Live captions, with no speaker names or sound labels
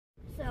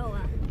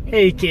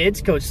Hey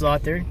kids, Coach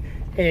Sloth here.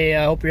 Hey,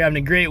 I hope you're having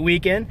a great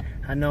weekend.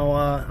 I know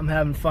I'm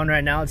having fun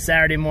right now. It's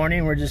Saturday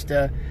morning. We're just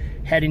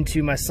heading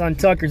to my son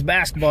Tucker's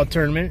basketball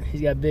tournament.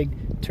 He's got a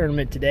big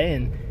tournament today,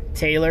 and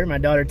Taylor, my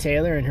daughter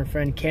Taylor, and her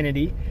friend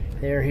Kennedy,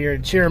 they're here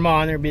to cheer him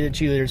on. They'll be the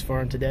cheerleaders for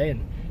him today,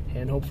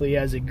 and hopefully he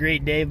has a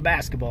great day of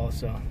basketball.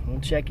 So we'll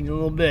check in a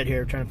little bit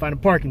here, trying to find a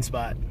parking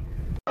spot.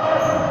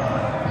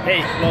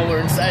 Hey, well, we're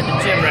inside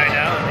the gym right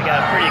now, and we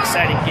got a pretty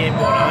exciting game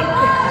going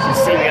on. You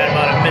see, we got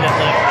about a minute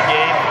left in the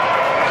game.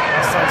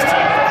 My son's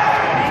team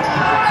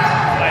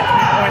by 3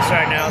 points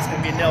right now. It's going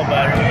to be a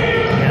nail-biter.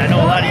 And I know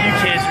a lot of you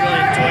kids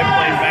really enjoy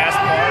playing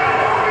basketball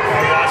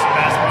or watching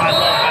basketball. I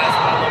love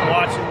basketball. I love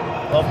watching,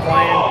 love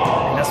playing,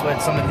 and that's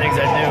what some of the things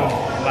I do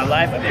in my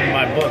life. I put in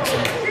my books,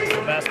 and so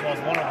basketball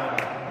is one of them.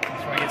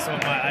 That's where I get some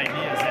of my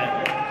ideas at.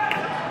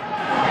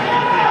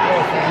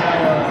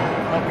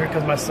 Up here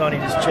because my son, he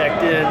just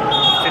checked in, 55.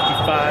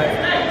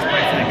 He's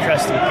playing for the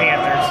Crusty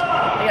Panthers.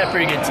 They got a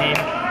pretty good team.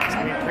 It's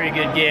going to be a pretty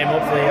good game.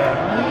 Hopefully,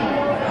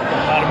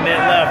 about a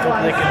minute left.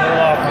 Hopefully they can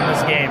roll off on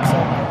this game. So,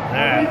 all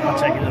right, I'll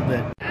check you in a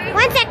bit.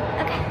 1 sec.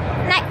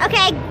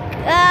 Okay.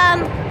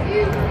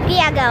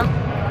 Yeah, go.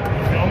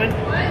 You filming?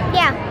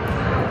 Yeah.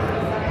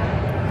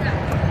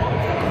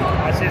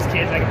 Watch this,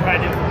 kids. I can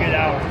probably do it for a good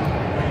hour.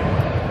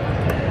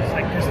 It's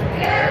like Crystal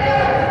Panther.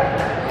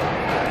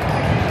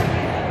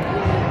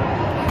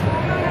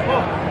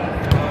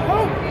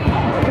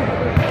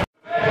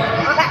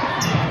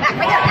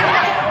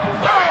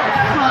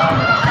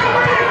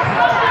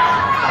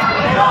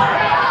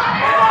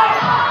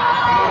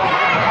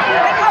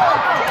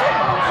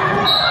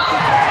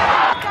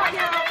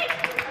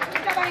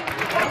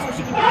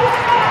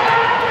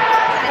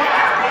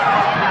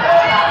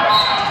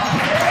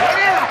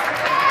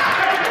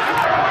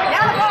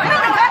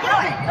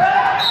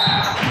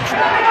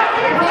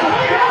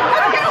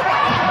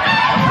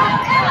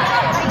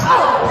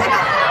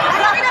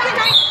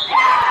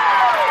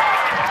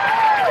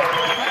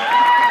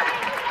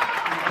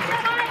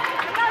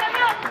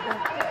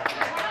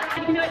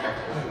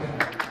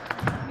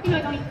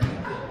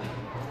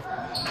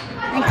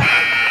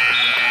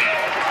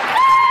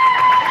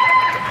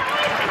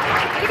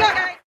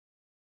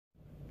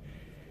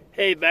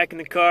 Hey, back in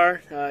the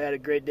car. I had a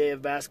great day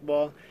of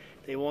basketball.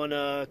 They won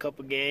a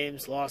couple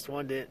games, lost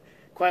one, didn't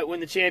quite win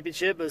the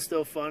championship, but it's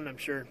still fun. I'm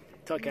sure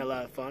Tuck had a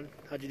lot of fun.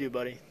 How'd you do,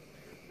 buddy?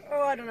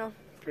 Oh, I don't know.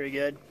 Pretty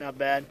good, not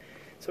bad.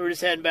 So we're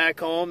just heading back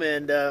home,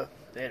 and oh,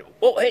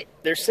 hey,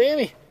 there's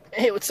Sammy.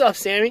 Hey, what's up,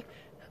 Sammy?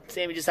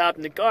 Sammy just hopped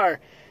in the car.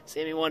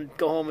 Sammy wanted to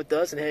go home with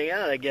us and hang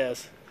out, I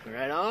guess.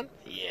 Right on?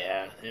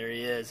 Yeah, there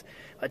he is.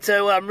 I tell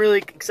you what, I'm really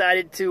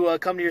excited to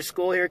come to your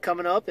school here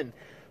coming up, and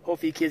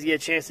hopefully you kids get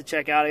a chance to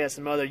check out. I got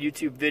some other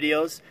YouTube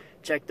videos.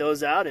 Check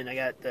those out, and I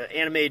got the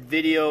animated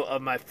video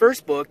of my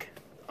first book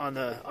on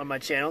my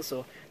channel,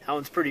 so that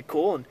one's pretty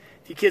cool. And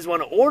if you kids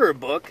want to order a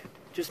book,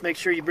 just make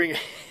sure you bring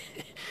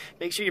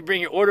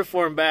your order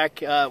form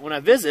back when I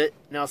visit,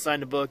 and I'll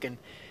sign the book and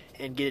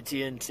get it to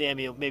you. And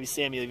maybe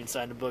Sammy will even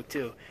sign the book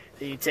too.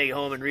 Then you can take it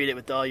home and read it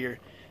with all your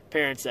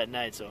parents that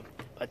night. So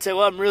I tell you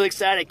what, I'm really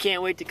excited. I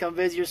can't wait to come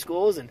visit your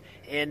schools and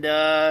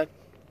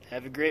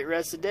have a great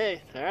rest of the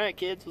day. All right,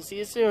 kids, we'll see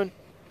you soon.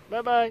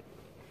 Bye-bye.